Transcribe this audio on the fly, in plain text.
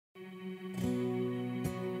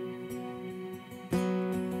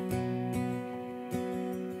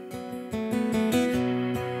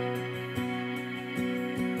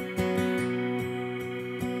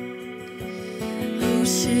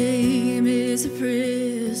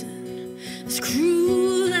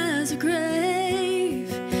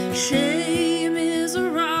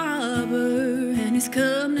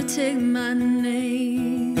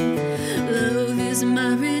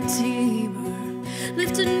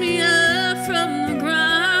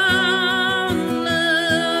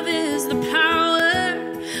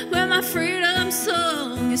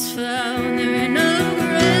found, there ain't no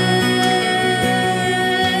grave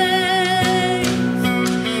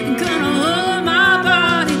gonna hold my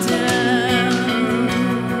body down.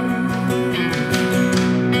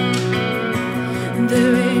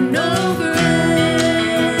 There ain't no grave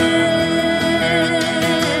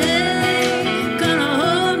gonna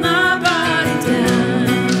hold my body down.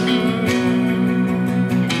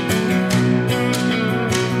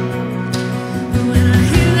 When I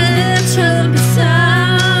hear that trumpet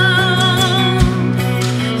sound,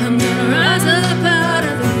 I'm gonna rise up out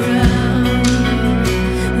of the ground.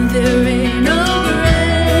 There ain't no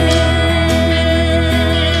grave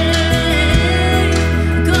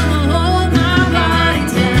gonna hold my body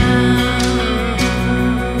down.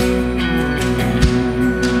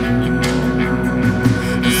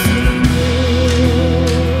 Sing,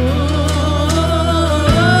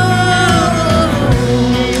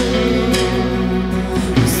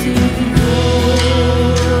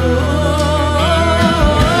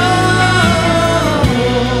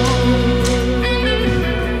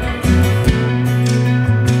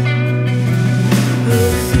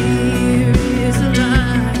 fear is a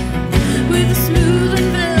lie with a smooth and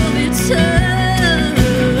velvet tongue.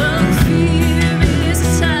 Fear is a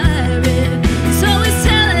tyrant, it's always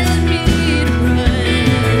telling me to run.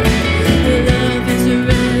 Love is a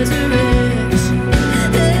resurrection,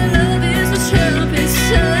 love is a trumpet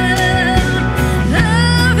sound.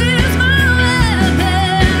 Love is my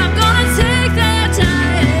weapon, I'm gonna take that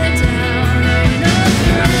giant down. Ain't no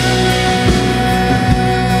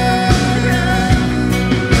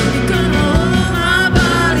gonna hold my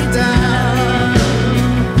body down.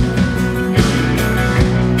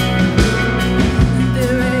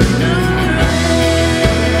 There ain't no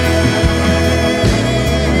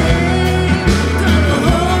gonna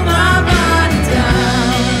hold my body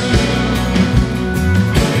down.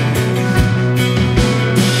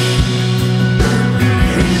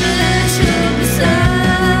 Hear that trumpet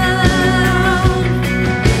sound,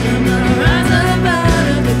 I'm gonna rise up out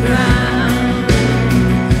of the ground.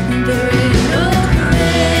 There ain't no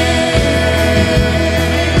grave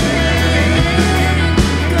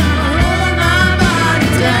gonna hold my body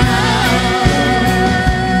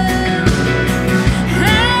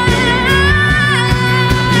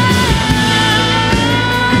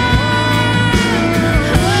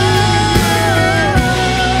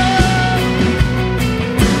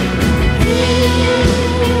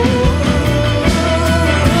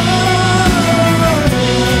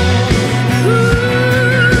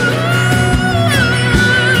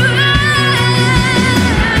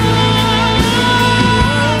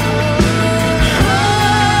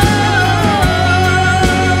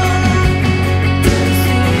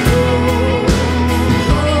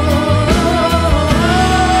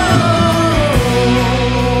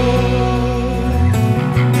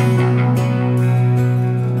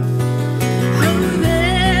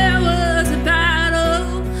There was a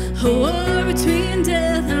battle, a war between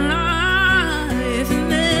death and life,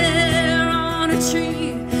 and there on a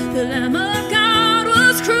tree, the Lamb of God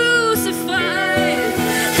was crucified.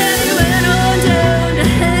 And he went on down to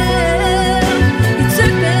hell, he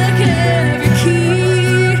took back every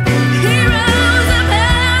key. He rose up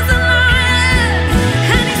as a lion,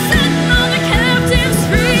 and he set all the captives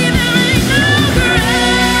free. There ain't no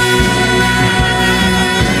grave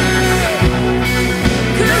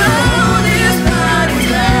could hold his body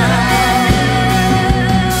down.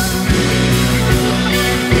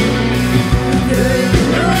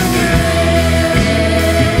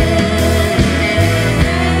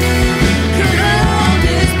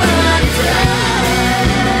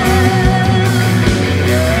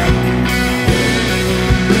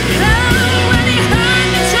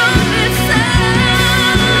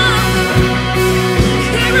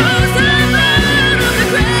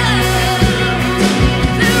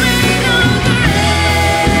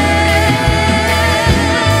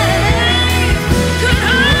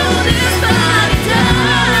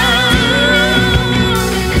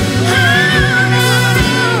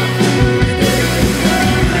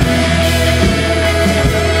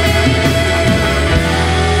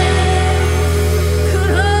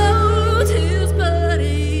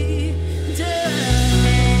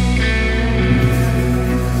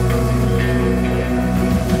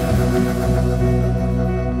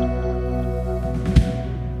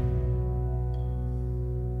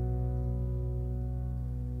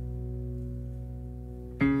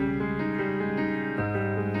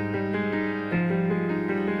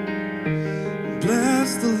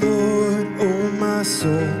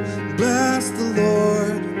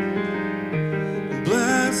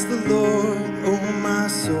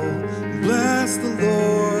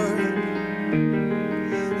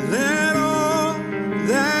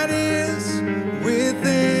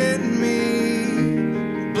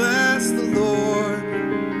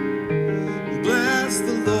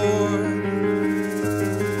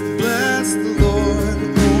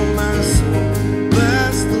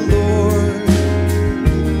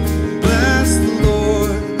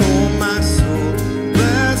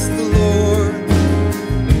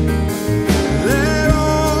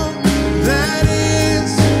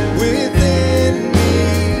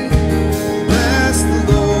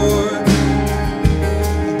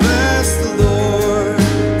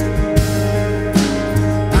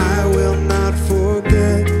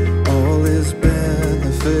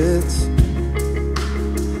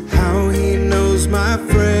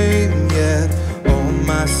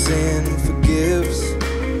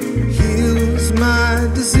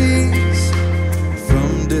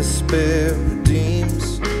 despair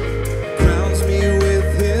redeems, crowns me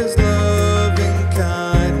with his loving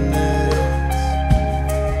kindness.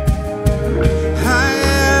 High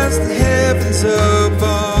as the heavens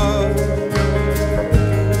above,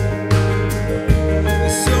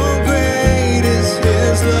 so great is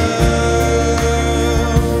his love.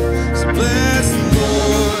 So bless the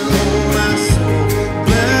Lord, oh my soul,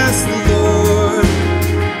 bless the Lord.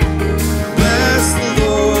 Bless the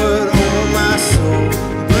Lord, oh my soul,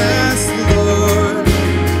 bless the Lord.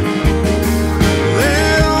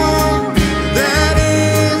 Let all that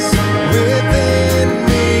is within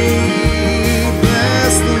me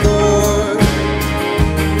bless the Lord,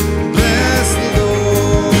 bless the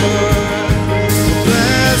Lord.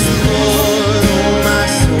 Bless the Lord, oh my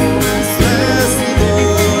soul, bless the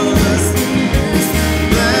Lord.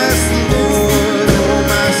 Bless the Lord, oh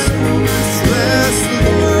my soul, bless the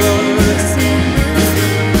Lord.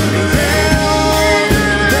 Let all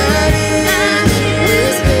that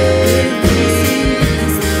is within me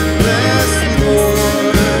bless the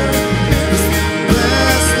Lord,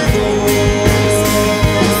 bless the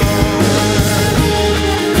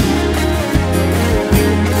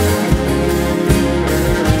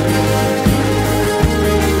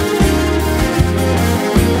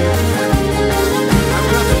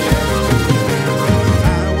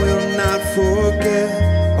I will not forget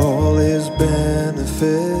all his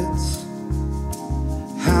benefits,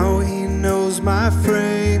 how he knows my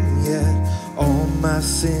frame, yet all my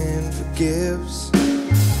sin forgives,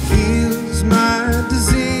 heals my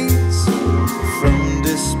disease, from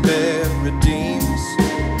despair redeems,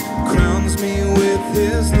 crowns me with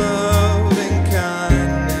his loving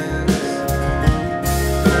kindness.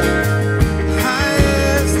 High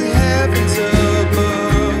as the heavens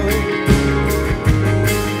above,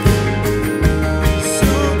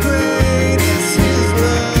 so great is his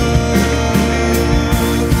love.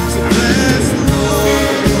 So bless the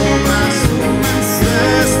Lord, oh my soul,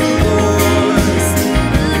 bless the Lord.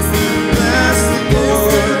 Bless the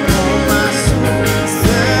Lord, oh my soul,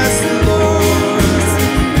 bless the Lord.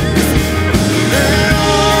 Let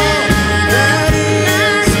all that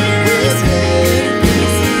is within me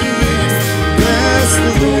bless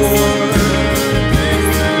the Lord,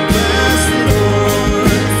 bless the Lord.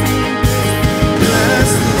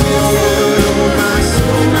 Bless the Lord, oh my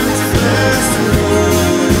soul, bless the Lord.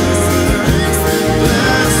 Bless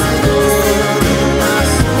the Lord, oh my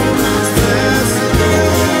soul, bless the Lord.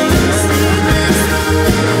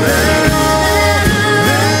 Let all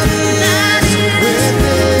that is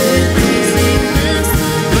within me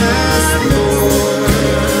bless the Lord,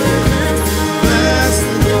 bless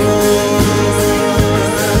the Lord.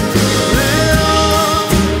 Let all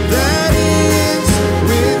that is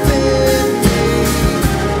within me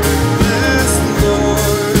bless the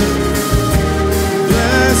Lord,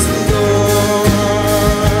 bless the Lord.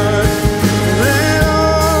 Let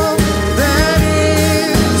all that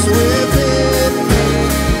is within me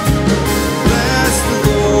bless the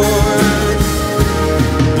Lord,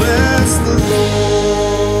 bless the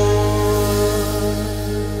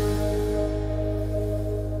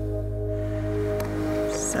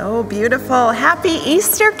Lord. So beautiful. Happy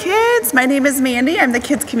Easter, kids. My name is Mandy. I'm the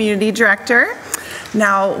Kids Community Director.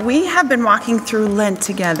 Now, we have been walking through Lent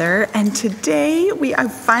together, and today we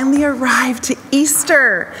have finally arrived to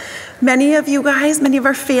Easter. Many of you guys, many of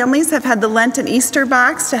our families have had the Lent and Easter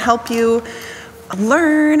box to help you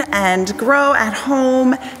learn and grow at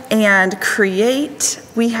home and create.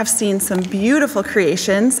 We have seen some beautiful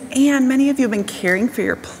creations, and many of you have been caring for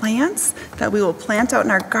your plants that we will plant out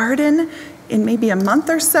in our garden in maybe a month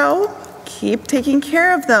or so. Keep taking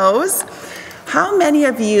care of those. How many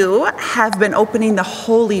of you have been opening the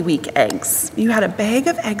Holy Week eggs? You had a bag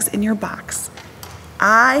of eggs in your box.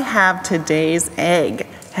 I have today's egg.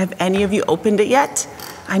 Have any of you opened it yet?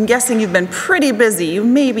 I'm guessing you've been pretty busy. You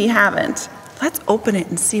maybe haven't. Let's open it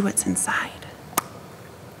and see what's inside.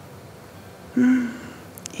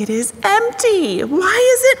 It is empty. Why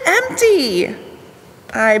is it empty?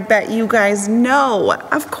 I bet you guys know.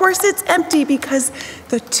 Of course it's empty because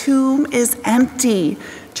the tomb is empty.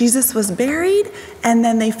 Jesus was buried, and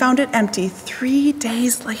then they found it empty 3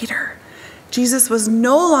 days later. Jesus was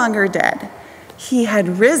no longer dead. He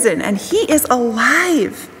had risen, and he is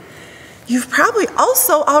alive. You've probably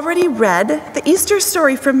also already read the Easter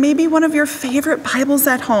story from maybe one of your favorite Bibles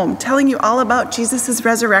at home, telling you all about Jesus'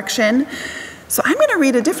 resurrection. So I'm going to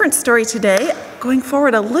read a different story today, going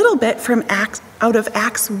forward a little bit from out of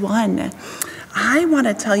Acts 1. I want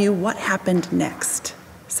to tell you what happened next.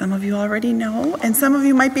 Some of you already know, and some of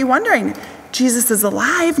you might be wondering, Jesus is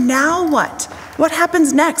alive. Now what? What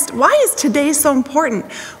happens next? Why is today so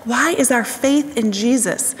important? Why is our faith in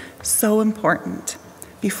Jesus so important?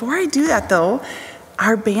 Before I do that, though,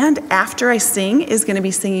 our band, after I sing, is going to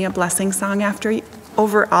be singing a blessing song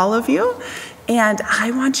over all of you. And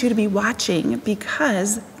I want you to be watching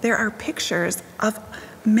because there are pictures of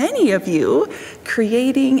many of you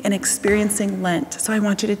creating and experiencing Lent. So I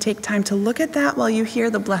want you to take time to look at that while you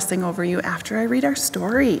hear the blessing over you after I read our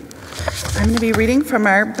story. I'm going to be reading from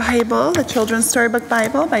our Bible, the Children's Storybook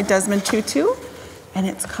Bible by Desmond Tutu, and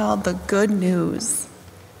it's called The Good News.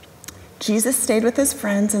 Jesus stayed with his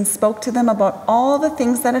friends and spoke to them about all the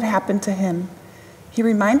things that had happened to him. He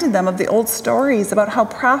reminded them of the old stories about how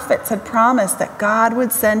prophets had promised that God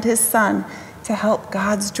would send his son to help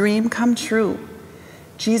God's dream come true.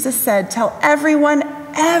 Jesus said, "Tell everyone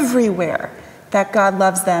everywhere that God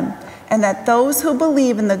loves them and that those who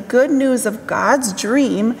believe in the good news of God's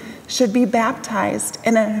dream should be baptized.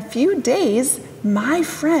 And in a few days, my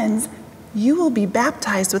friends, you will be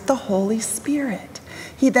baptized with the Holy Spirit."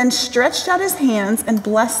 He then stretched out his hands and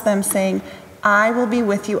blessed them, saying, "I will be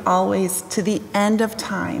with you always to the end of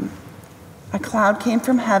time." A cloud came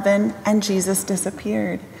from heaven and Jesus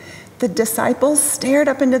disappeared. The disciples stared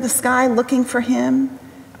up into the sky looking for him.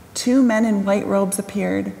 2 men in white robes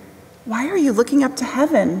appeared. "Why are you looking up to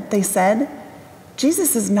heaven?" they said.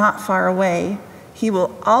 "Jesus is not far away. He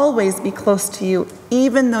will always be close to you,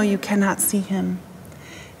 even though you cannot see him.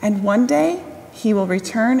 And one day, he will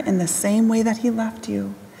return in the same way that he left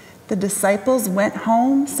you." The disciples went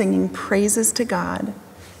home singing praises to God.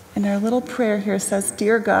 And our little prayer here says,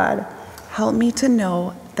 "Dear God, help me to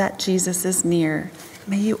know that Jesus is near."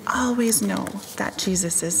 May you always know that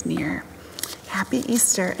Jesus is near. Happy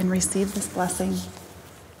Easter and receive this blessing.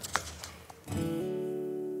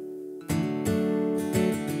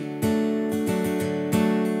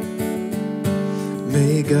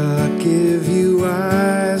 May God give you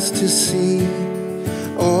eyes to see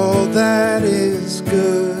all that is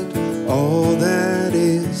good, all that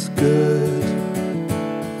is good.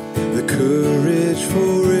 The courage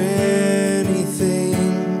for anything.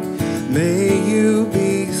 May you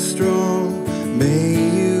be strong, may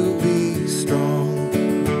you be strong.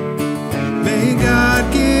 May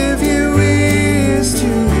God give you ears to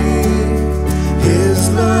hear his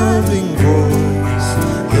loving voice,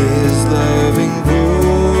 his loving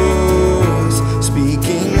voice,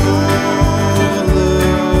 speaking all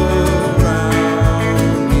around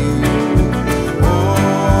you, all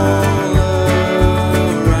around,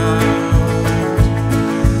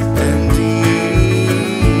 and deep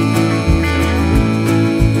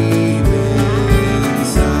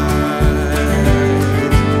inside.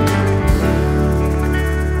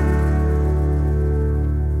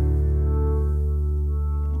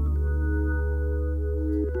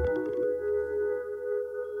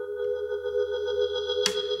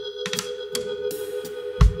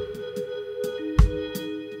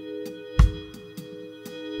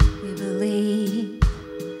 We believe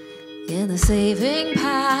in the saving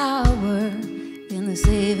power, in the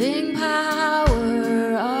saving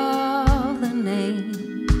power of the name.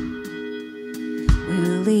 We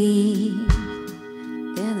believe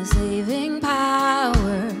in the saving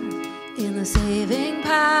power, in the saving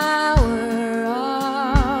power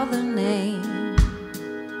of the name.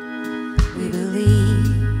 We believe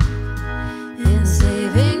in the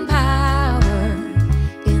saving power,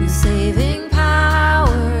 in the saving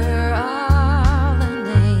power of the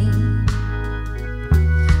name.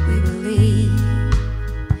 We believe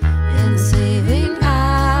in the saving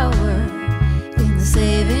power, in the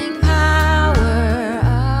saving power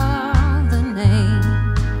of the name.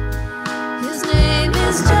 His name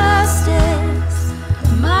is justice,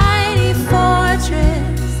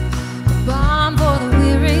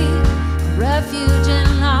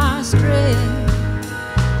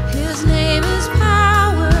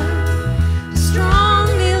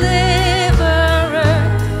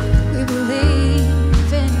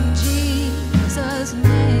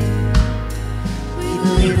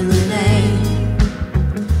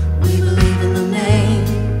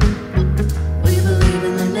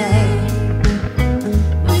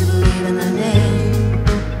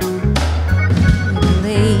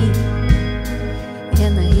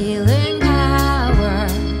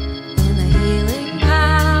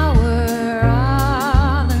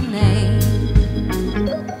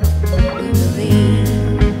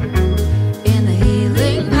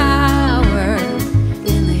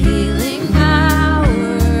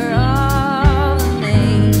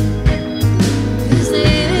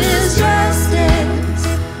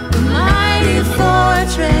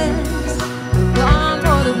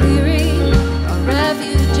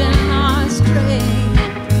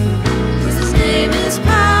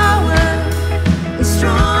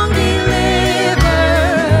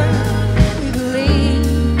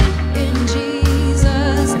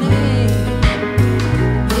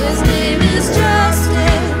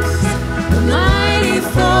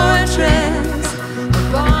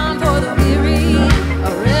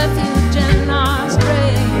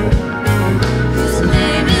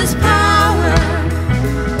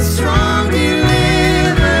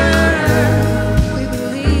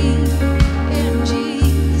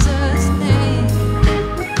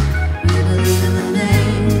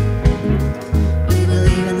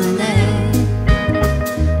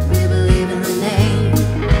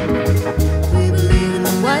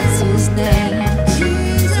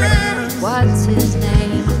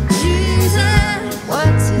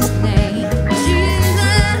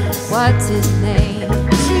 What's his name?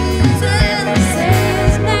 Jesus. Say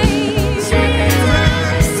his name. Jesus.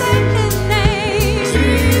 Say his name.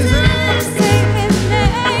 Jesus. Say his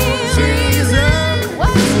name. Jesus.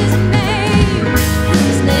 What's his name?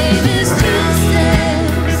 His name is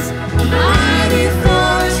Justice. Mighty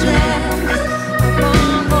fortress.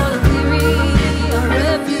 Upon for the weary, a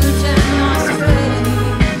refuge and our strength.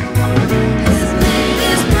 His name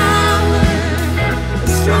is power, a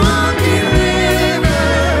strong deliverer.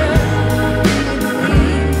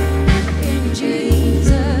 In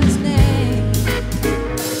Jesus' name,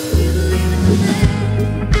 we believe in the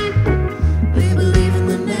name. We believe in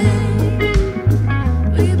the name.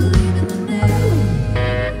 We believe in the name.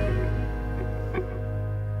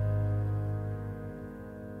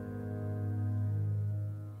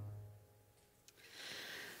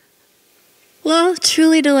 Well,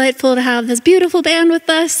 truly delightful to have this beautiful band with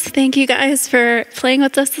us. Thank you guys for playing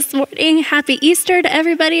with us this morning. Happy Easter to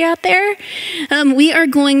everybody out there. We are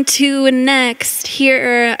going to next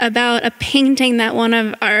hear about a painting that one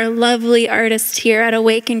of our lovely artists here at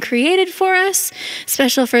Awaken created for us,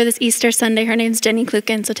 special for this Easter Sunday. Her name's Jenny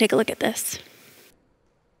Kluken, so take a look at this.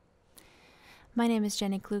 My name is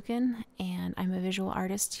Jenny Kluken, and I'm a visual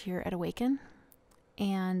artist here at Awaken.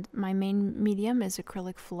 And my main medium is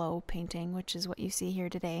acrylic flow painting, which is what you see here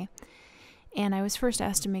today. And I was first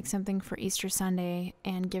asked to make something for Easter Sunday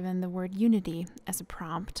and given the word unity as a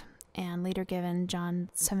prompt, and later given John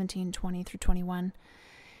 17:20 through 21.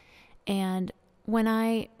 And when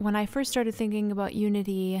I first started thinking about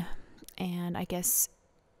unity, and I guess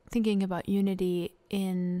thinking about unity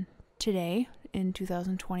in today, in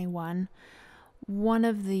 2021, one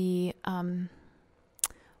of the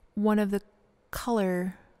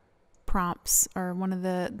color prompts, or one of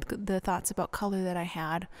the thoughts about color that I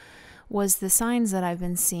had, was the signs that I've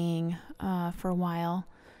been seeing for a while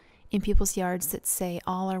in people's yards that say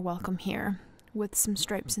 "all are welcome here," with some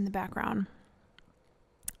stripes in the background.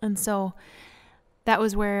 And so that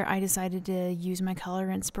was where I decided to use my color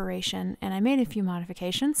inspiration, and I made a few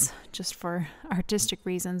modifications just for artistic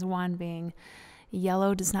reasons. One being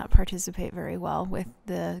yellow does not participate very well with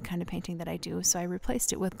the kind of painting that I do, so I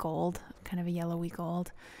replaced it with gold, kind of a yellowy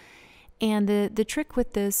gold. And the trick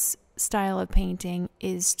with this style of painting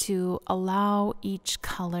is to allow each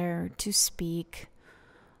color to speak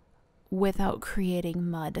without creating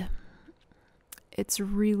mud. It's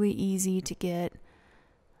really easy to get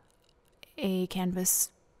a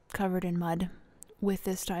canvas covered in mud with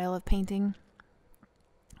this style of painting.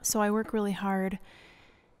 So I work really hard,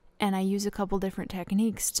 and I use a couple different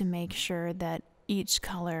techniques to make sure that each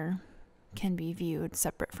color can be viewed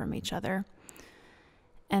separate from each other.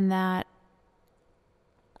 And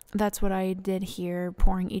that's what I did here,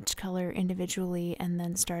 pouring each color individually and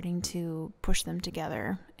then starting to push them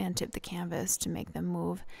together and tip the canvas to make them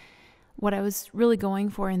move. What I was really going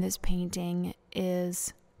for in this painting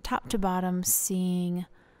is top to bottom seeing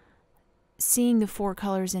the four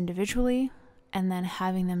colors individually and then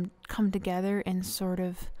having them come together in sort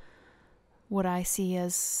of what I see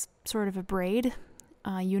as sort of a braid,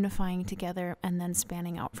 unifying together and then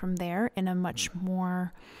spanning out from there in a much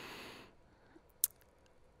more,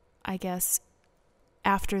 I guess,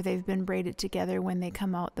 after they've been braided together, when they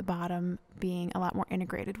come out the bottom, being a lot more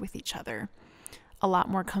integrated with each other. A lot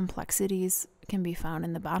more complexities can be found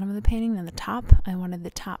in the bottom of the painting than the top. I wanted the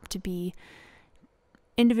top to be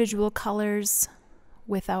individual colors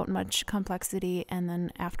without much complexity, and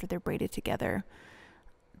then after they're braided together,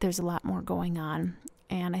 there's a lot more going on.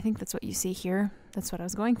 And I think that's what you see here. That's what I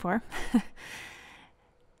was going for.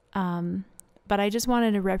 But I just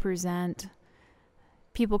wanted to represent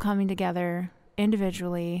people coming together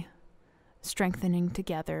individually, strengthening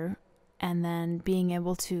together, and then being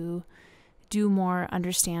able to do more,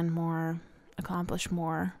 understand more, accomplish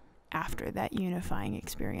more after that unifying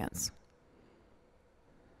experience.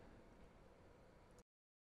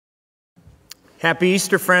 Happy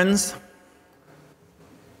Easter, friends.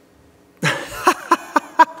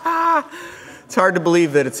 It's hard to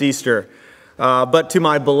believe that it's Easter. But to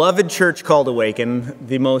my beloved church called Awaken,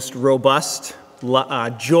 the most robust,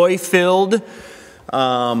 joy-filled,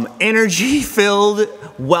 energy-filled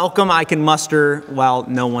welcome I can muster while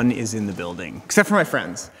no one is in the building, except for my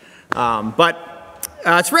friends. But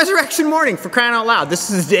it's Resurrection Morning, for crying out loud. This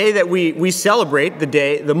is the day that we celebrate,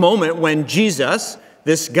 the moment when Jesus,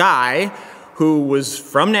 this guy who was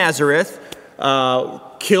from Nazareth,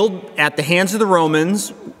 killed at the hands of the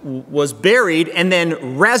Romans, was buried, and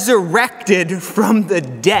then resurrected from the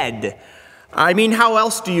dead. I mean, how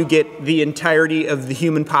else do you get the entirety of the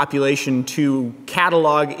human population to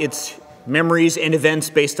catalog its memories and events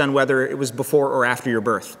based on whether it was before or after your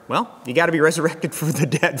birth. Well, you got to be resurrected from the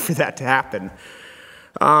dead for that to happen.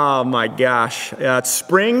 Oh my gosh. It's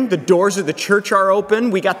spring. The doors of the church are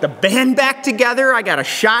open. We got the band back together. I got a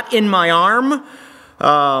shot in my arm.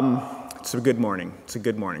 It's a good morning. It's a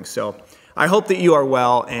good morning. So I hope that you are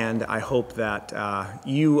well, and I hope that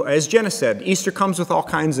you, as Jenna said, Easter comes with all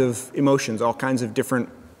kinds of emotions, all kinds of different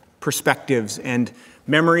perspectives and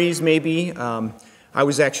memories maybe. I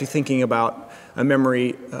was actually thinking about a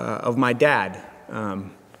memory of my dad.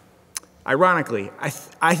 Ironically,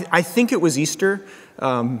 I think it was Easter.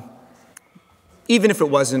 Even if it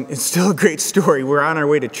wasn't, it's still a great story. We're on our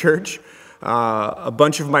way to church. A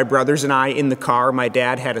bunch of my brothers and I in the car. My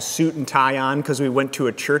dad had a suit and tie on because we went to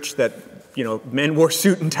a church that, men wore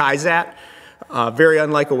suit and ties at. Very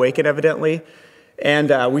unlike Awaken, evidently.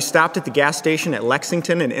 And we stopped at the gas station at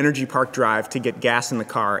Lexington and Energy Park Drive to get gas in the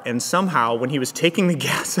car. And somehow, when he was taking the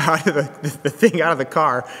gas out of the thing out of the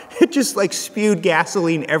car, it just spewed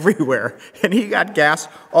gasoline everywhere. And he got gas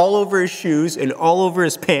all over his shoes and all over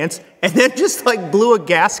his pants. And then just blew a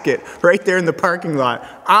gasket right there in the parking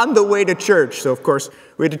lot on the way to church. So of course,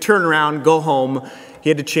 we had to turn around, go home. He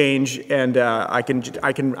had to change. And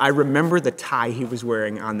I remember the tie he was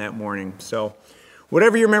wearing on that morning. So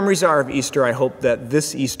whatever your memories are of Easter, I hope that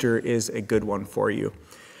this Easter is a good one for you.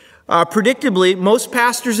 Predictably, most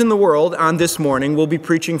pastors in the world on this morning will be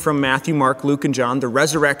preaching from Matthew, Mark, Luke, and John, the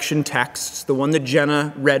resurrection texts, the one that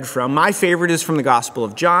Jenna read from. My favorite is from the Gospel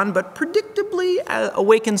of John, but predictably,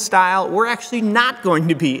 Awaken style, we're actually not going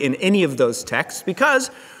to be in any of those texts because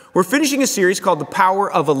we're finishing a series called The Power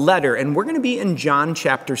of a Letter, and we're going to be in John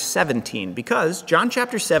chapter 17 because John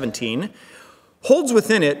chapter 17 holds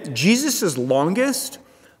within it Jesus' longest,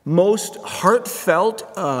 most heartfelt,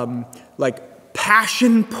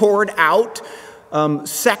 passion poured out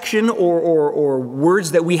section or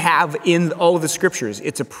words that we have in all of the scriptures.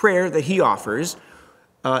 It's a prayer that he offers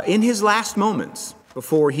in his last moments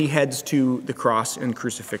before he heads to the cross and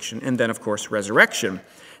crucifixion and then, of course, resurrection.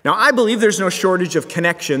 Now, I believe there's no shortage of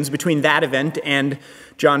connections between that event and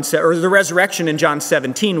the resurrection in John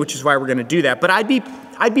 17, which is why we're going to do that. But I'd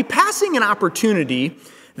be passing an opportunity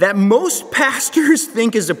that most pastors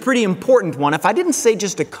think is a pretty important one if I didn't say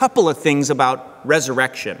just a couple of things about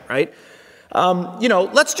resurrection, right?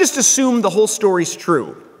 Let's just assume the whole story's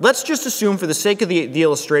true. Let's just assume, for the sake of the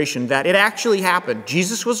illustration, that it actually happened.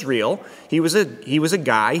 Jesus was real. He was a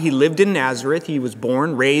guy. He lived in Nazareth. He was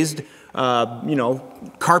born, raised,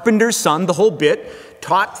 carpenter's son, the whole bit,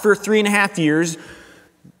 taught for 3.5 years,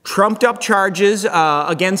 trumped up charges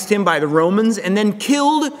against him by the Romans, and then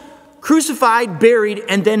killed, crucified, buried,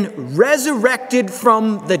 and then resurrected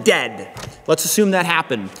from the dead. Let's assume that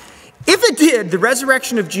happened. If it did, the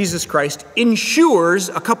resurrection of Jesus Christ ensures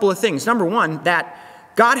a couple of things. Number one, that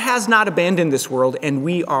God has not abandoned this world, and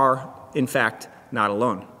we are, in fact, not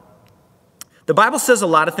alone. The Bible says a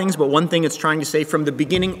lot of things, but one thing it's trying to say from the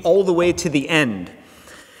beginning all the way to the end,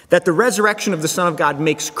 that the resurrection of the Son of God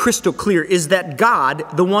makes crystal clear, is that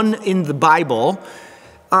God, the one in the Bible,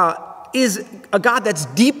 is a God that's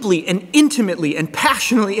deeply and intimately and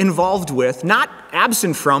passionately involved with, not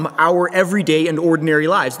absent from, our everyday and ordinary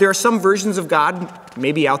lives. There are some versions of God,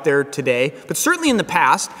 maybe out there today, but certainly in the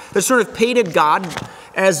past, that sort of painted God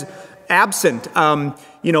as absent,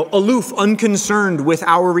 aloof, unconcerned with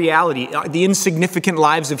our reality, the insignificant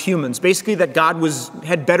lives of humans. Basically that God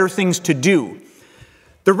had better things to do.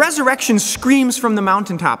 The resurrection screams from the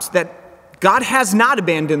mountaintops that God has not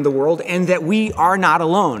abandoned the world and that we are not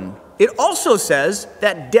alone. It also says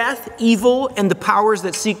that death, evil, and the powers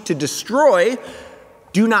that seek to destroy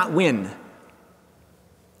do not win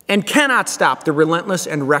and cannot stop the relentless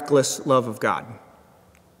and reckless love of God.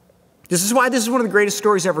 This is why this is one of the greatest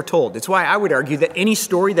stories ever told. It's why I would argue that any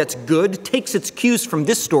story that's good takes its cues from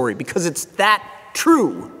this story, because it's that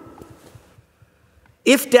true.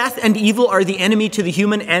 If death and evil are the enemy to the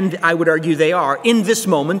human, and I would argue they are, in this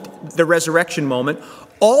moment, the resurrection moment,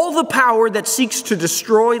 all the power that seeks to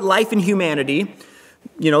destroy life and humanity,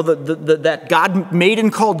 that God made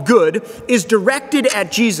and called good, is directed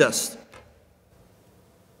at Jesus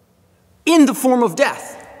in the form of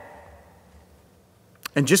death.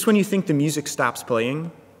 And just when you think the music stops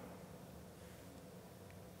playing,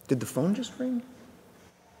 did the phone just ring?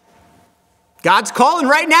 God's calling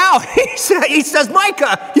right now. He says,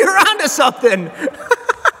 Micah, you're onto something.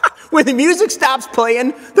 When the music stops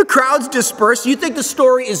playing, the crowds disperse. You think the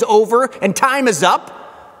story is over and time is up?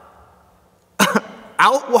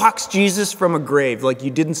 Out walks Jesus from a grave. Like,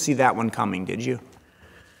 you didn't see that one coming, did you?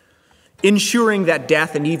 Ensuring that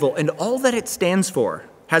death and evil and all that it stands for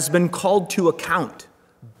has been called to account,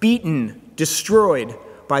 beaten, destroyed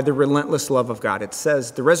by the relentless love of God. It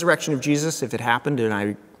says the resurrection of Jesus, if it happened, and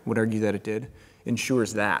I would argue that it did,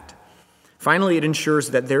 ensures that. Finally, it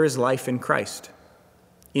ensures that there is life in Christ,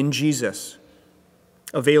 in Jesus,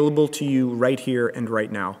 available to you right here and right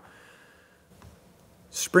now.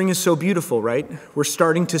 Spring is so beautiful, right? We're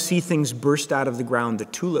starting to see things burst out of the ground. The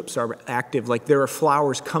tulips are active, like there are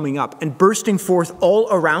flowers coming up. And bursting forth all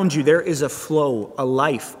around you, there is a flow, a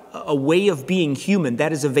life, a way of being human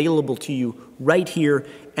that is available to you right here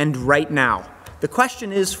and right now. The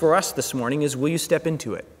question is for us this morning is, will you step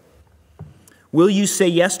into it? Will you say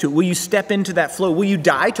yes to it? Will you step into that flow? Will you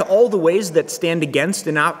die to all the ways that stand against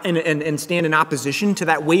and stand in opposition to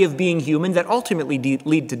that way of being human that ultimately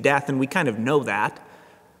lead to death? And we kind of know that.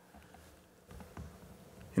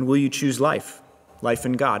 And will you choose life? Life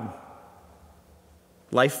in God.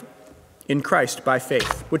 Life in Christ by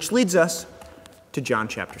faith. Which leads us to John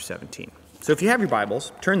chapter 17. So if you have your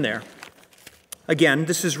Bibles, turn there. Again,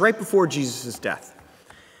 this is right before Jesus' death.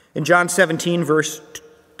 In John 17, verse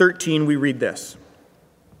 13, we read this.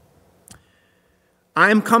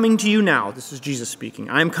 I am coming to you now. This is Jesus speaking.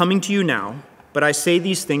 I am coming to you now, but I say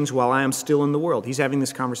these things while I am still in the world. He's having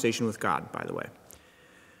this conversation with God, by the way.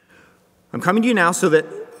 I'm coming to you now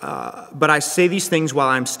but I say these things while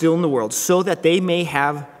I'm still in the world, so that they may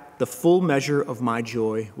have the full measure of my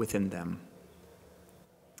joy within them.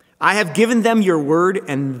 I have given them your word,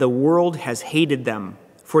 and the world has hated them,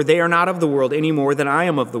 for they are not of the world any more than I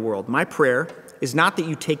am of the world. My prayer is not that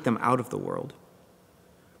you take them out of the world,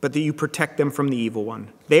 but that you protect them from the evil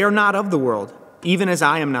one. They are not of the world, even as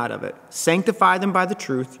I am not of it. Sanctify them by the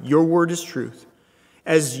truth. Your word is truth.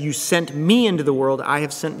 As you sent me into the world, I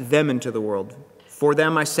have sent them into the world. For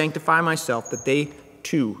them I sanctify myself, that they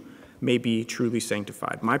too may be truly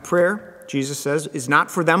sanctified. My prayer, Jesus says, is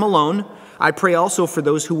not for them alone. I pray also for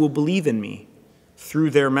those who will believe in me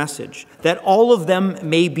through their message, that all of them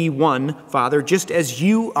may be one, Father, just as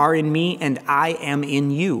you are in me and I am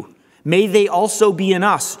in you. May they also be in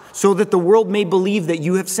us, so that the world may believe that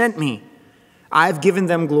you have sent me. I have given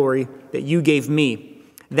them glory that you gave me,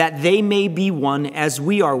 that they may be one as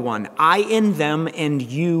we are one, I in them and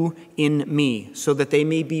you in me, so that they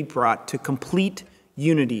may be brought to complete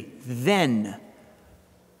unity. Then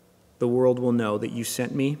the world will know that you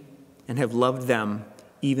sent me and have loved them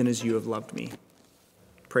even as you have loved me.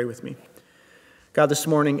 Pray with me. God, this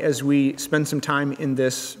morning, as we spend some time in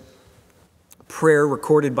this prayer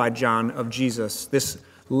recorded by John of Jesus, this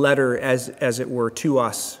letter, as it were, to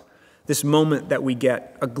us, this moment that we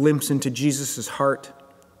get, a glimpse into Jesus' heart,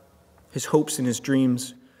 his hopes and his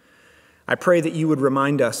dreams, I pray that you would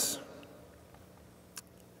remind us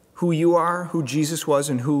who you are, who Jesus was,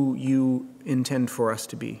 and who you intend for us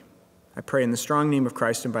to be. I pray in the strong name of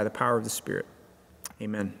Christ and by the power of the Spirit.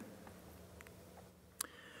 Amen.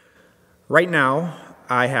 Right now,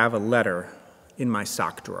 I have a letter in my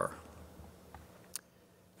sock drawer.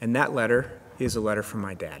 And that letter is a letter from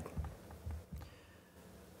my dad.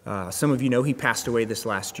 Some of you know he passed away this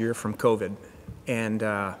last year from COVID. And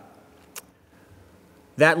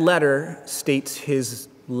that letter states his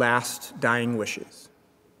last dying wishes.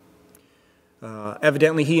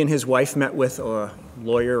 Evidently, he and his wife met with a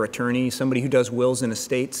lawyer, attorney, somebody who does wills and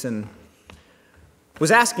estates, and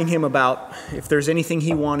was asking him about if there's anything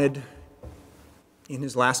he wanted in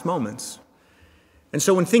his last moments. And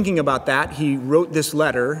so when thinking about that, he wrote this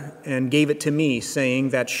letter and gave it to me,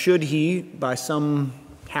 saying that should he, by some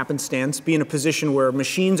happenstance, be in a position where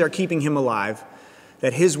machines are keeping him alive,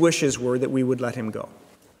 that his wishes were that we would let him go.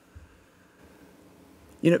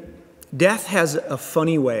 You know, death has a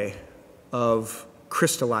funny way of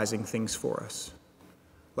crystallizing things for us.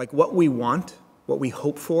 Like what we want, what we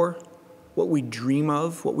hope for, what we dream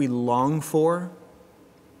of, what we long for,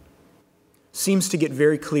 seems to get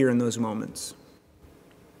very clear in those moments.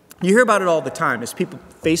 You hear about it all the time as people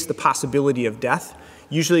face the possibility of death,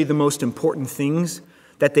 usually the most important things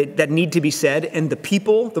that need to be said, and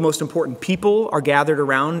the most important people are gathered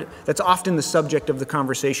around. That's often the subject of the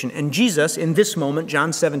conversation. And Jesus, in this moment,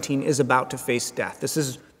 John 17, is about to face death. This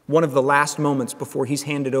is one of the last moments before he's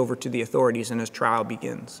handed over to the authorities and his trial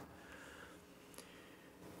begins.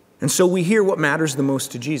 And so we hear what matters the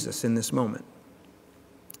most to Jesus in this moment.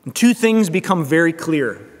 And two things become very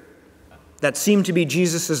clear that seem to be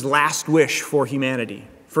Jesus' last wish for humanity,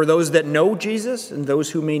 for those that know Jesus and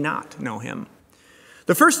those who may not know him.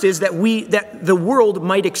 The first is that the world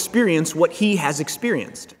might experience what he has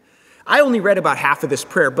experienced. I only read about half of this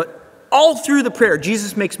prayer, but all through the prayer,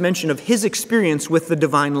 Jesus makes mention of his experience with the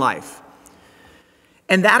divine life.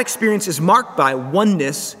 And that experience is marked by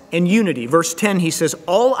oneness and unity. Verse 10, he says,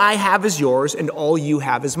 all I have is yours and all you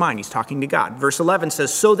have is mine. He's talking to God. Verse 11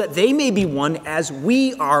 says, so that they may be one as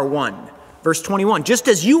we are one. Verse 21, just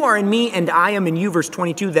as you are in me and I am in you. Verse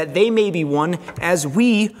 22, that they may be one as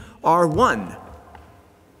we are one.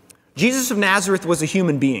 Jesus of Nazareth was a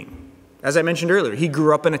human being. As I mentioned earlier, he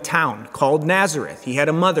grew up in a town called Nazareth. He had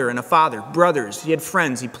a mother and a father, brothers. He had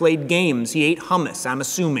friends. He played games. He ate hummus, I'm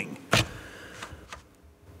assuming.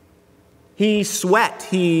 He sweat.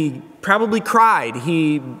 He probably cried.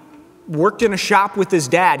 He worked in a shop with his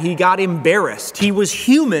dad. He got embarrassed. He was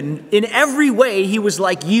human. In every way, he was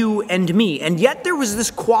like you and me. And yet there was this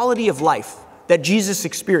quality of life that Jesus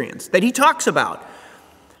experienced, that he talks about,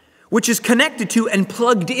 which is connected to and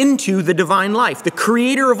plugged into the divine life, the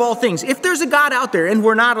creator of all things. If there's a God out there, and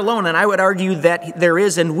we're not alone, and I would argue that there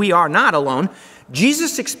is and we are not alone,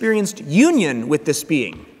 Jesus experienced union with this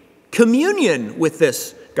being, communion with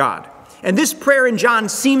this God. And this prayer in John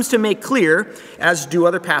seems to make clear, as do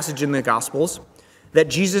other passages in the Gospels, that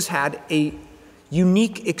Jesus had a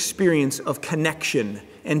unique experience of connection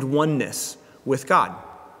and oneness with God,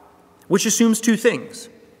 which assumes two things.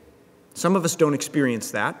 Some of us don't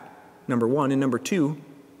experience that, number one, and number two,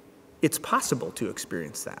 it's possible to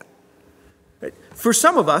experience that. For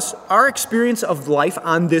some of us, our experience of life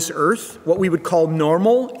on this earth, what we would call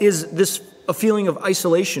normal, is a feeling of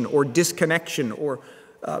isolation or disconnection or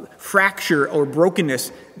fracture or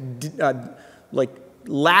brokenness, like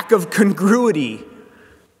lack of congruity.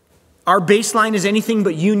 Our baseline is anything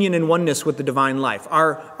but union and oneness with the divine life.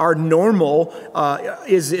 Our normal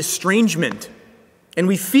is estrangement. And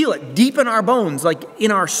we feel it deep in our bones, like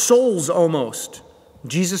in our souls almost.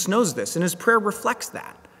 Jesus knows this, and his prayer reflects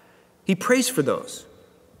that. He prays for those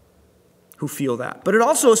who feel that. But it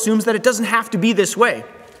also assumes that it doesn't have to be this way.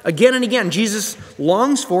 Again and again, Jesus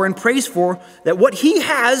longs for and prays for that what he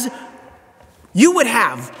has, you would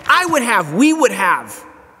have, I would have, we would have.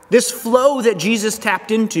 This flow that Jesus tapped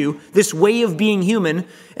into, this way of being human,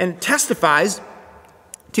 and testifies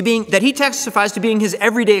to being his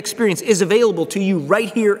everyday experience, is available to you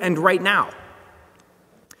right here and right now.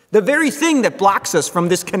 The very thing that blocks us from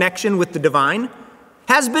this connection with the divine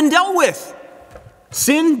has been dealt with.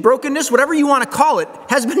 Sin, brokenness, whatever you want to call it,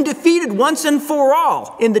 has been defeated once and for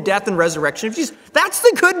all in the death and resurrection of Jesus. That's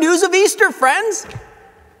the good news of Easter, friends.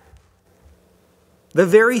 The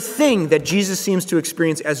very thing that Jesus seems to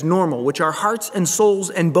experience as normal, which our hearts and souls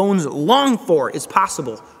and bones long for, is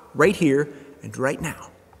possible right here and right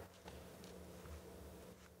now.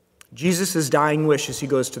 Jesus' dying wish as he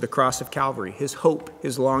goes to the cross of Calvary, his hope,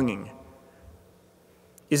 his longing,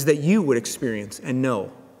 is that you would experience and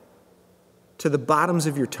know to the bottoms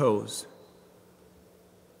of your toes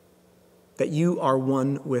that you are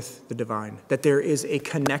one with the divine, that there is a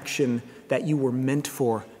connection that you were meant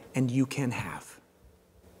for and you can have.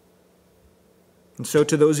 And so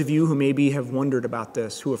to those of you who maybe have wondered about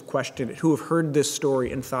this, who have questioned it, who have heard this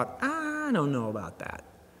story and thought, I don't know about that,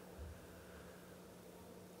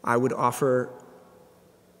 I would offer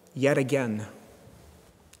yet again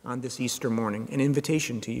on this Easter morning an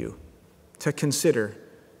invitation to you to consider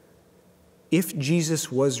if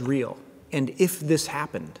Jesus was real and if this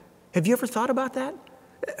happened. Have you ever thought about that?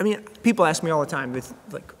 I mean, people ask me all the time,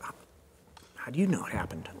 like, how do you know it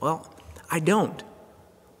happened? Well, I don't.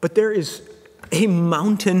 But there is a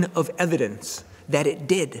mountain of evidence that it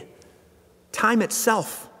did. Time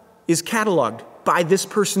itself is cataloged by this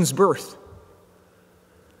person's birth.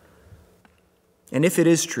 And if it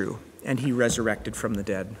is true, and he resurrected from the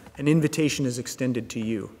dead, an invitation is extended to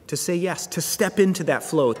you to say yes, to step into that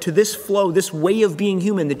flow, this way of being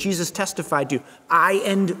human that Jesus testified to. I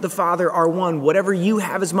and the Father are one. Whatever you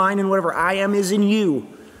have is mine, and whatever I am is in you.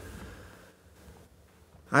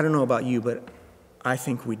 I don't know about you, but I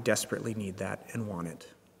think we desperately need that and want it.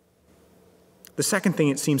 The second thing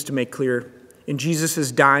it seems to make clear in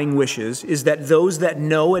Jesus' dying wishes is that those that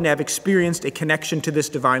know and have experienced a connection to this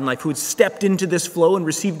divine life, who had stepped into this flow and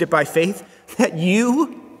received it by faith, that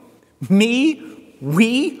you, me,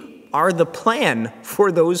 we are the plan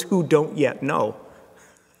for those who don't yet know.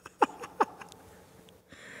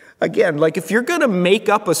 Again, like if you're going to make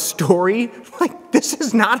up a story, like this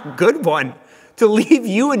is not a good one to leave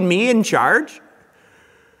you and me in charge.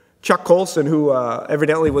 Chuck Colson, who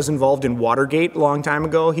evidently was involved in Watergate a long time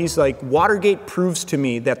ago, he's like, Watergate proves to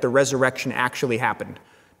me that the resurrection actually happened.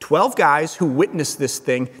 12 guys who witnessed this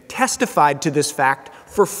thing testified to this fact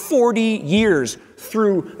for 40 years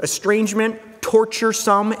through estrangement, torture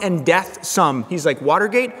some, and death some. He's like,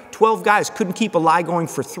 Watergate, 12 guys couldn't keep a lie going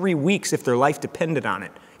for 3 weeks if their life depended on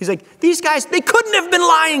it. He's like, these guys, they couldn't have been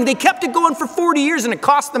lying. They kept it going for 40 years and it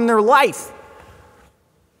cost them their life.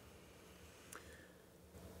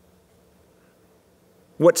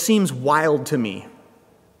 what seems wild to me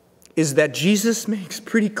is that Jesus makes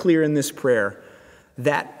pretty clear in this prayer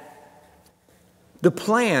that the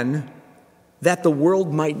plan that the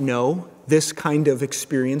world might know this kind of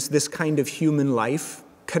experience, this kind of human life,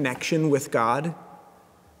 connection with God,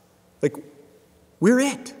 like, we're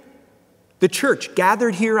it. The church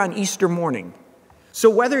gathered here on Easter morning.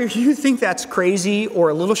 So whether you think that's crazy or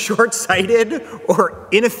a little short-sighted or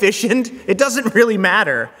inefficient, it doesn't really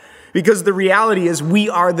matter, because the reality is we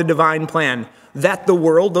are the divine plan that the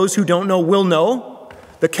world, those who don't know, will know.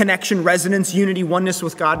 The connection, resonance, unity, oneness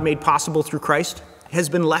with God made possible through Christ has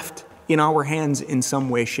been left in our hands in some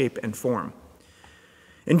way, shape, and form.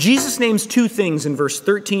 And Jesus names two things in verse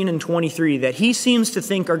 13 and 23 that he seems to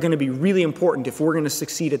think are going to be really important if we're going to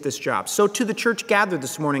succeed at this job. So to the church gathered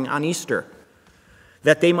this morning on Easter,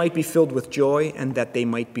 that they might be filled with joy and that they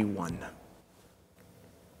might be one.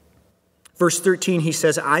 Verse 13, he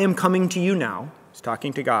says, I am coming to you now. He's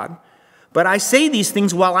talking to God. But I say these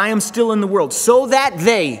things while I am still in the world, so that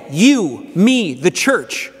they, you, me, the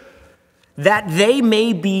church, that they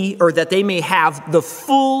may be, or that they may have the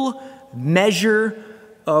full measure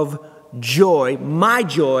of joy, my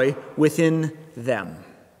joy, within them.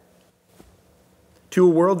 To a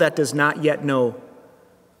world that does not yet know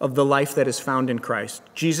of the life that is found in Christ,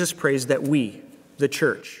 Jesus prays that we, the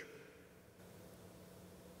church,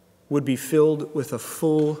 would be filled with a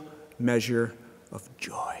full measure of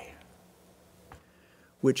joy,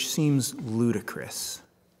 which seems ludicrous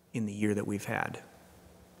in the year that we've had.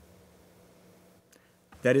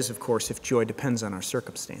 That is, of course, if joy depends on our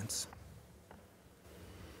circumstance.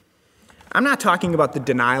 I'm not talking about the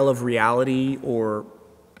denial of reality or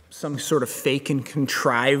some sort of fake and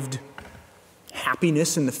contrived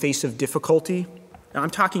happiness in the face of difficulty. Now, I'm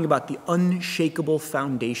talking about the unshakable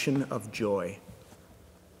foundation of joy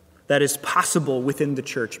that is possible within the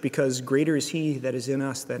church, because greater is he that is in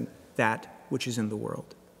us than that which is in the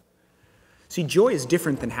world. See, joy is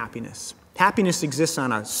different than happiness. Happiness exists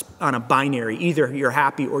on a binary. Either you're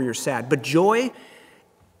happy or you're sad. But joy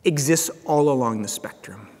exists all along the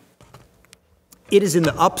spectrum. It is in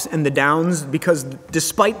the ups and the downs, because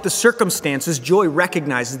despite the circumstances, joy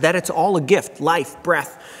recognizes that it's all a gift. Life,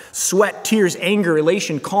 breath, sweat, tears, anger,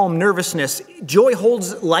 elation, calm, nervousness. Joy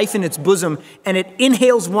holds life in its bosom, and it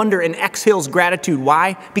inhales wonder and exhales gratitude.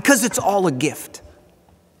 Why? Because it's all a gift.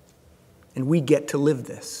 And we get to live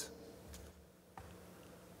this.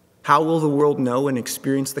 How will the world know and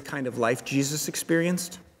experience the kind of life Jesus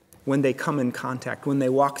experienced? When they come in contact, when they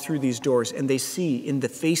walk through these doors and they see in the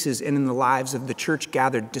faces and in the lives of the church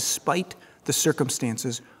gathered, despite the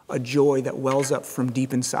circumstances, a joy that wells up from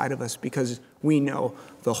deep inside of us, because we know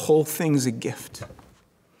the whole thing's a gift.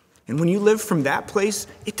 And when you live from that place,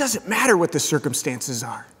 it doesn't matter what the circumstances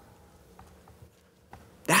are.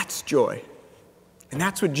 That's joy. And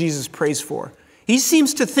that's what Jesus prays for. He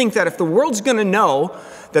seems to think that if the world's going to know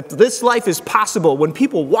that this life is possible, when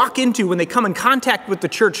people walk into, when they come in contact with the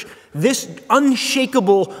church, this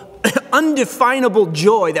unshakable, undefinable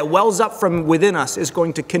joy that wells up from within us is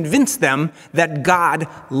going to convince them that God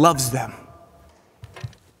loves them.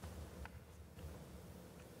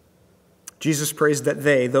 Jesus prays that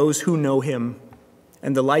they, those who know him,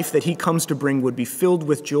 and the life that he comes to bring would be filled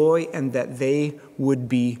with joy, and that they would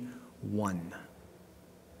be one,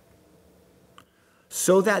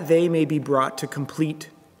 so that they may be brought to complete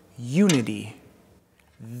unity.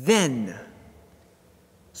 Then,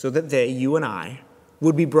 so that they, you and I,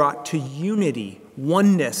 would be brought to unity,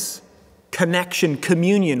 oneness, connection,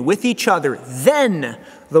 communion with each other. Then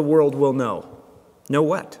the world will know. Know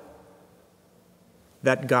what?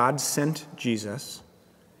 That God sent Jesus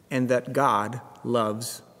and that God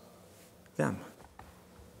loves them.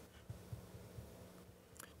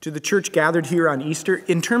 To the church gathered here on Easter,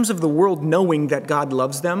 in terms of the world knowing that God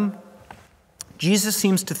loves them, Jesus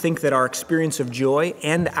seems to think that our experience of joy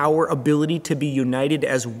and our ability to be united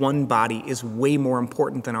as one body is way more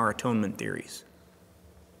important than our atonement theories.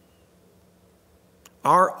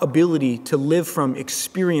 Our ability to live from,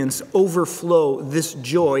 experience, overflow this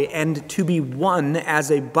joy, and to be one as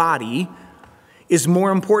a body is more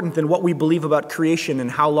important than what we believe about creation and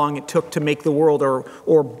how long it took to make the world,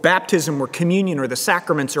 or baptism, or communion, or the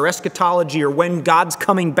sacraments, or eschatology, or when God's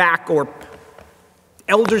coming back, or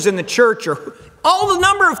elders in the church, or all the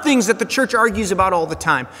number of things that the church argues about all the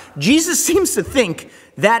time. Jesus seems to think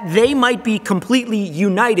that they might be completely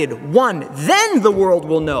united, one. Then the world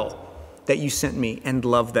will know that you sent me and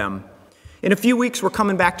love them. In a few weeks, we're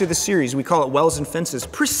coming back to the series. We call it Wells and Fences,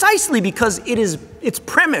 precisely because its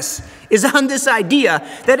premise is on this idea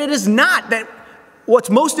that it is not that what's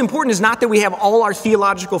most important is not that we have all our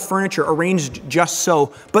theological furniture arranged just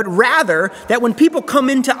so, but rather that when people come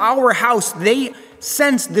into our house, they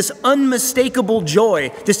sense this unmistakable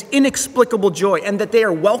joy, this inexplicable joy, and that they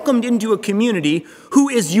are welcomed into a community who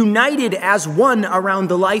is united as one around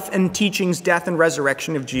the life and teachings, death, and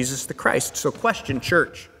resurrection of Jesus the Christ. So question,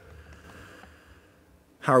 church,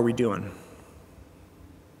 how are we doing?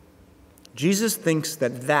 Jesus thinks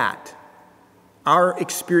that our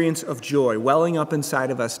experience of joy welling up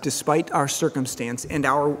inside of us despite our circumstance and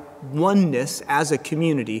our oneness as a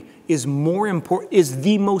community is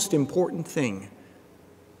the most important thing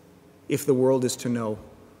if the world is to know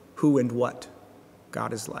who and what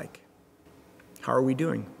God is like. How are we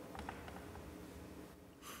doing?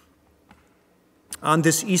 On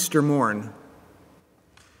this Easter morn,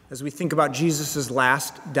 as we think about Jesus'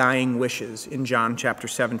 last dying wishes in John chapter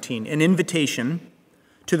 17, an invitation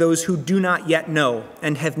to those who do not yet know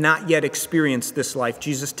and have not yet experienced this life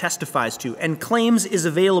Jesus testifies to and claims is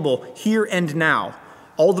available here and now.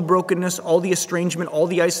 All the brokenness, all the estrangement, all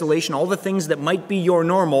the isolation, all the things that might be your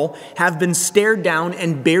normal have been stared down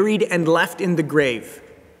and buried and left in the grave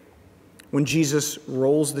when Jesus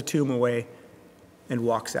rolls the tomb away and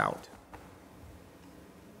walks out.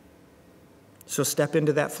 So step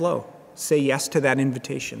into that flow. Say yes to that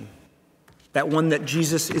invitation, that one that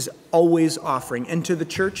Jesus is always offering. And to the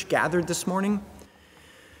church gathered this morning,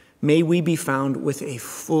 may we be found with a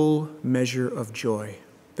full measure of joy,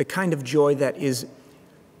 the kind of joy that is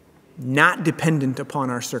not dependent upon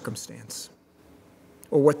our circumstance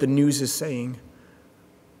or what the news is saying.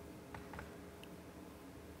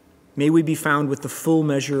 May we be found with the full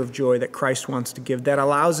measure of joy that Christ wants to give, that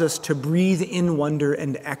allows us to breathe in wonder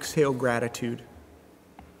and exhale gratitude,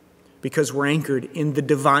 because we're anchored in the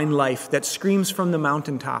divine life that screams from the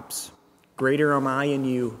mountaintops, "Greater am I in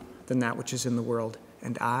you than that which is in the world,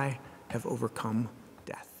 and I have overcome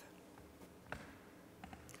death."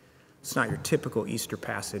 It's not your typical Easter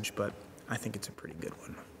passage, but I think it's a pretty good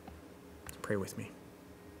one. Pray with me.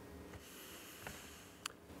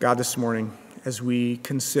 God, this morning, as we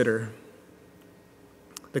consider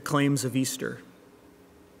the claims of Easter,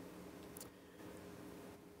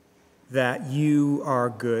 that you are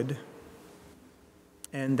good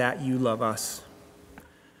and that you love us,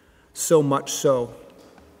 so much so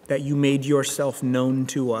that you made yourself known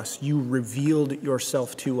to us. You revealed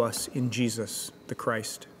yourself to us in Jesus, the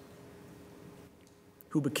Christ,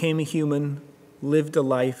 who became a human, lived a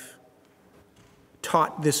life,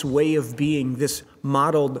 taught this way of being, this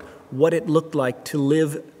modeled what it looked like to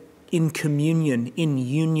live in communion, in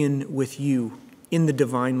union with you, in the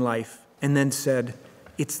divine life, and then said,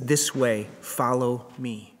 "It's this way, follow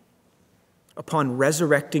me." Upon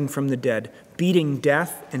resurrecting from the dead, beating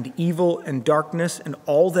death and evil and darkness and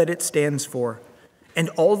all that it stands for, and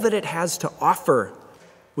all that it has to offer,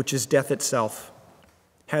 which is death itself,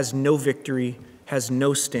 has no victory, has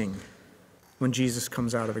no sting when Jesus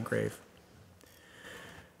comes out of the grave.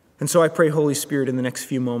 And so I pray, Holy Spirit, in the next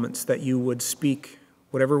few moments that you would speak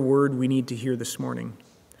whatever word we need to hear this morning.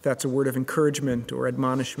 If that's a word of encouragement or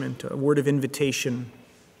admonishment, a word of invitation,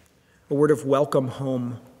 a word of welcome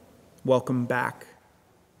home, welcome back.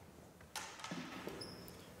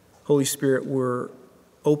 Holy Spirit, we're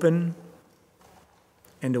open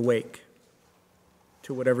and awake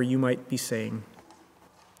to whatever you might be saying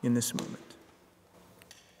in this moment.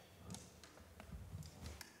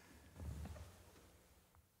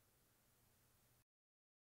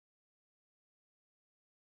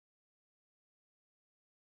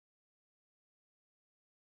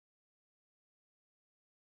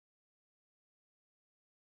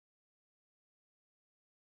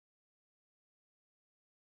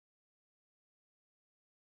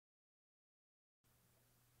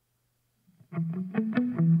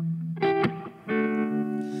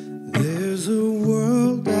 There's a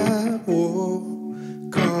world at war,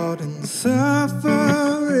 caught in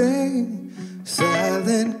suffering,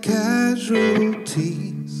 silent casualties.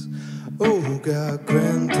 Oh God,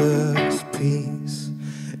 grant us peace.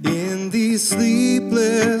 In these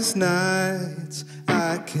sleepless nights,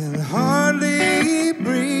 I can hardly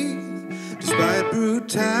breathe. Despite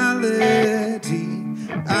brutality,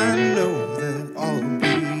 I know that I'll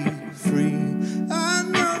be free. I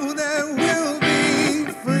know that we'll be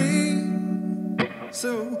free.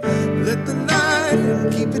 So let the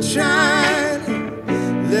light keep it shining.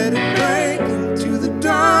 Let it break into the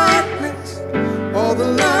darkness. All the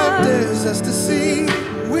love there's us to see.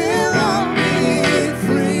 We'll all be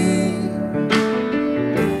free.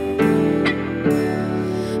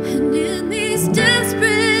 And in these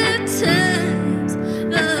desperate times,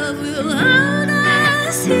 love will hold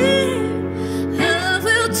us here. Love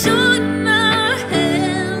will join our hands.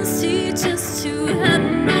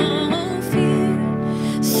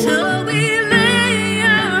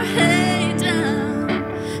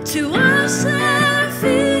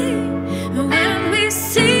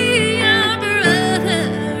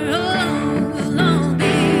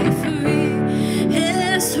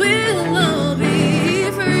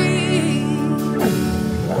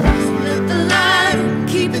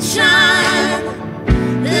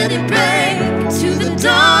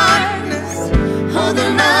 all the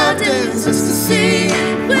mountains just to see.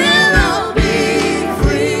 We'll all be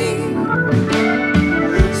free.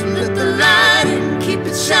 So let the light and keep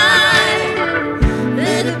it shining.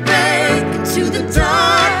 Let it break into the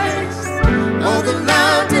darkness. All the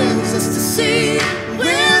mountains just to see.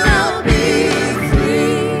 We'll all be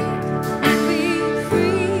free. Free,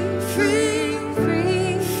 free, free,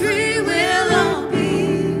 free, free. We'll all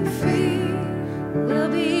be free. We'll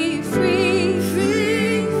be free,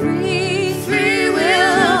 free, free, free.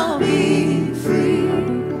 We'll all be free.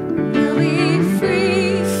 We'll be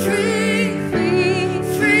free, free, free,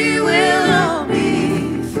 free. We'll all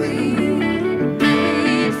be free.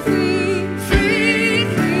 Free, free, free,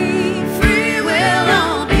 free, free. We'll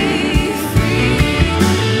all be free.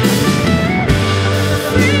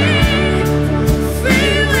 Free,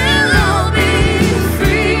 free. We'll all be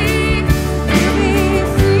free. We'll be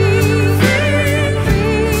free, free,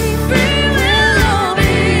 free, free. We'll all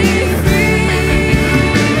be free.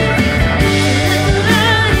 Let the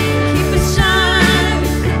light keep it shining.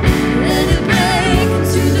 Let it break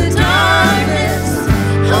into the darkness.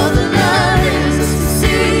 All the light is just to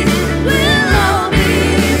see. We'll all be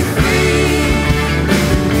free.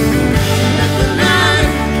 Let the light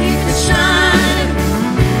keep it shining.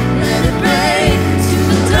 Let it break into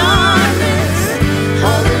the darkness.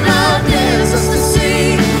 All the light is just to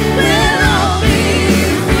see. We'll all be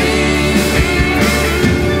free. Free,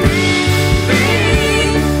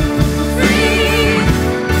 free.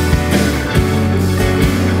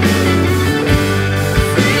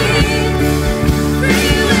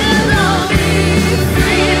 Free, we'll all be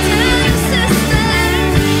free. Tell your sister,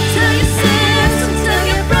 tell your sister, tell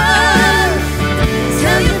your brother,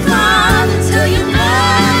 tell your father, tell your mother,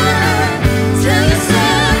 tell yourself, tell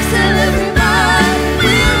everybody.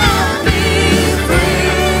 We'll all be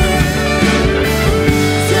free.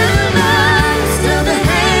 Tell the lies, tell the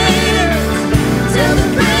haters, tell the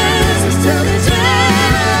prisoners, tell the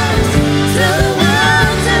jailers, tell the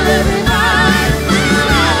world, tell everybody.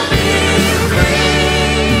 We'll all be free.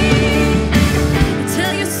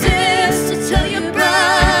 Tell your sister, tell your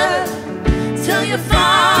brother, tell your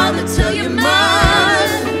father, tell your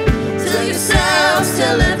mother, tell yourselves,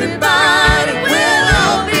 tell everybody. We'll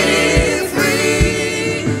all be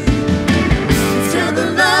free. Tell the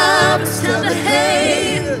lovers, tell the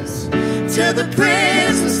haters, tell the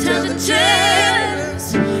prisoners, tell the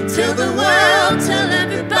jailers, tell the world, tell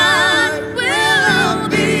everybody. We'll all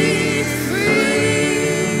be free.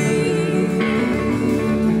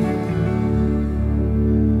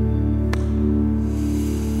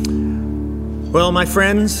 Well, my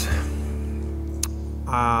friends,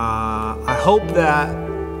 I hope that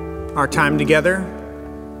our time together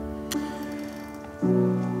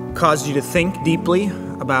caused you to think deeply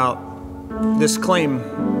about this claim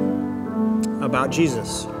about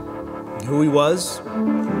Jesus, who he was,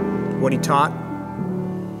 what he taught,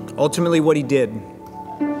 ultimately what he did.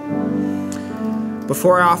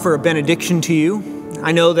 Before I offer a benediction to you,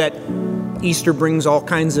 I know that Easter brings all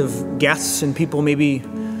kinds of guests and people maybe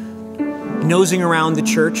nosing around the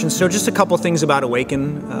church, and so just a couple things about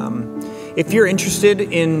Awaken. If you're interested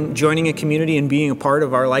in joining a community and being a part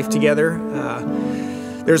of our life together,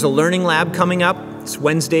 there's a learning lab coming up. It's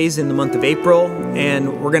Wednesdays in the month of April,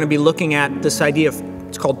 and we're going to be looking at this idea of,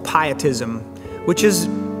 it's called pietism, which is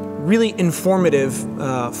really informative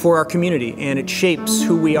for our community, and it shapes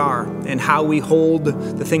who we are and how we hold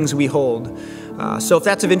the things we hold. So if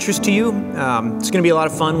that's of interest to you, it's going to be a lot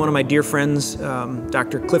of fun. One of my dear friends,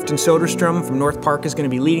 Dr. Clifton Soderstrom from North Park, is going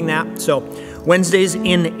to be leading that. So Wednesdays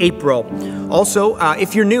in April. Also,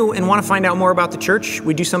 if you're new and want to find out more about the church,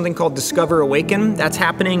 we do something called Discover Awaken. That's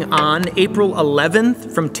happening on April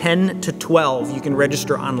 11th from 10 to 12. You can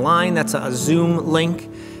register online. That's a Zoom link.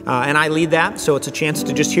 And I lead that, so it's a chance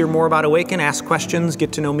to just hear more about Awaken, ask questions,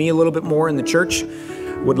 get to know me a little bit more in the church.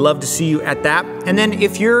 Would love to see you at that. And then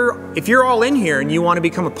if you're all in here and you want to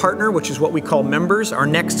become a partner, which is what we call members, our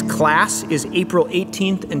next class is April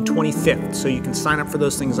 18th and 25th. So you can sign up for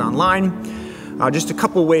those things online. Just a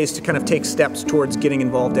couple ways to kind of take steps towards getting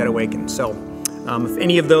involved at Awaken. So if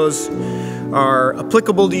any of those are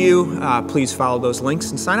applicable to you, please follow those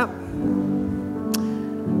links and sign up.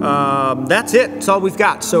 That's it. That's all we've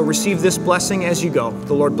got. So receive this blessing as you go.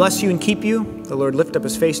 The Lord bless you and keep you. The Lord lift up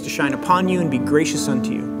his face to shine upon you and be gracious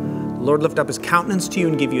unto you. The Lord lift up his countenance to you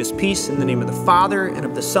and give you his peace, in the name of the Father and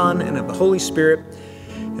of the Son and of the Holy Spirit.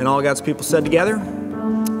 And all God's people said together,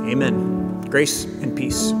 amen. Grace and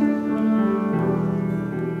peace.